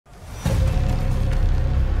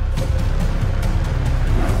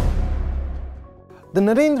The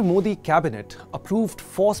Narendra Modi cabinet approved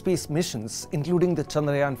 4 space missions, including the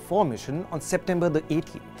Chandrayaan-4 mission on September the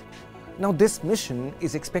 18th. Now this mission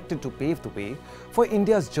is expected to pave the way for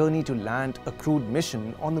India's journey to land a crewed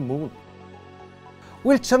mission on the moon.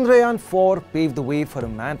 Will Chandrayaan-4 pave the way for a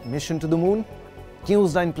manned mission to the moon?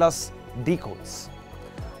 News9 Plus decodes.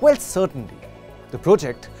 Well, certainly. The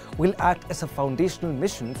project will act as a foundational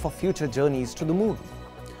mission for future journeys to the moon.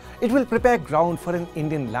 It will prepare ground for an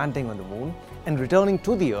Indian landing on the moon and returning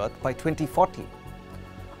to the Earth by 2040.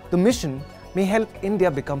 The mission may help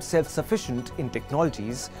India become self-sufficient in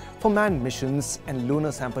technologies for manned missions and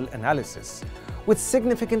lunar sample analysis, with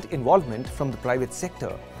significant involvement from the private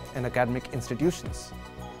sector and academic institutions.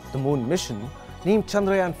 The moon mission, named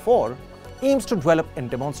Chandrayaan-4, aims to develop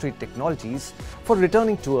and demonstrate technologies for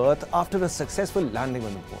returning to Earth after a successful landing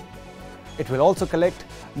on the moon. It will also collect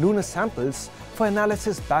lunar samples for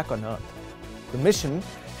analysis back on Earth. The mission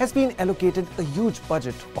has been allocated a huge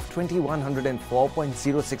budget of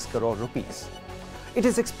 2,104.06 crore rupees. It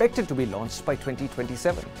is expected to be launched by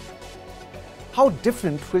 2027. How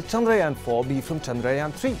different will Chandrayaan-4 be from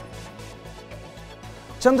Chandrayaan-3?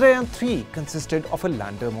 Chandrayaan-3 consisted of a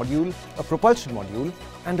lander module, a propulsion module,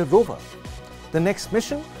 and a rover. The next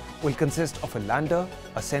mission will consist of a lander,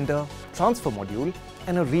 a sender, transfer module,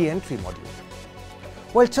 and a re-entry module.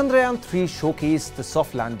 While Chandrayaan-3 showcased the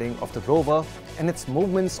soft landing of the rover and its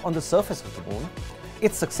movements on the surface of the moon,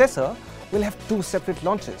 its successor will have 2 separate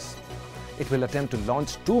launches. It will attempt to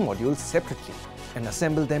launch 2 modules separately and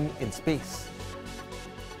assemble them in space.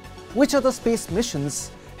 Which other space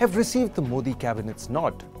missions have received the Modi cabinet's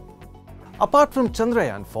nod? Apart from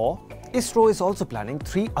Chandrayaan-4, ISRO is also planning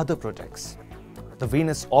 3 other projects. The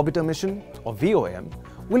Venus Orbiter mission, or VOM,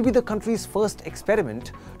 will be the country's first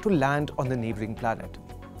experiment to land on the neighboring planet.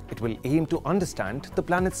 It will aim to understand the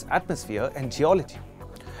planet's atmosphere and geology.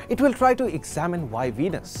 It will try to examine why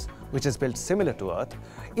Venus, which is built similar to Earth,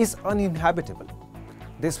 is uninhabitable.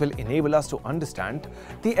 This will enable us to understand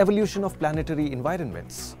the evolution of planetary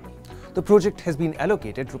environments. The project has been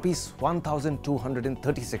allocated Rs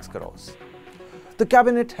 1,236 crores. The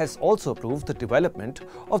cabinet has also approved the development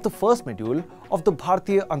of the first module of the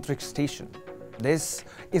Bharatiya Antariksh Station. This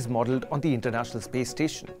is modelled on the International Space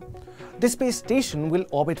Station. This space station will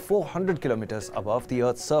orbit 400 kilometers above the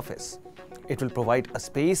Earth's surface. It will provide a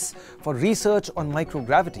space for research on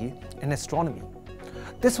microgravity and astronomy.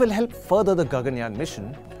 This will help further the Gaganyaan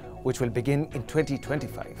mission, which will begin in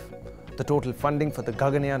 2025. The total funding for the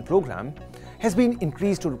Gaganyaan program has been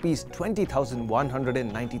increased to Rs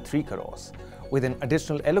 20,193 crores, with an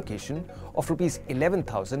additional allocation of Rs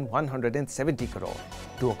 11,170 crore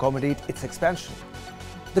to accommodate its expansion.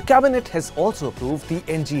 The cabinet has also approved the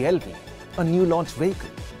NGLV, a new launch vehicle.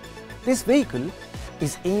 This vehicle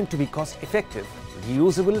is aimed to be cost-effective,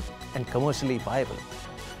 reusable and commercially viable.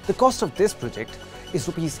 The cost of this project is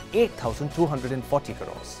Rs 8,240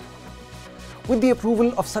 crores. With the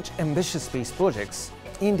approval of such ambitious space projects,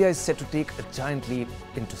 India is set to take a giant leap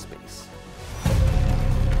into space.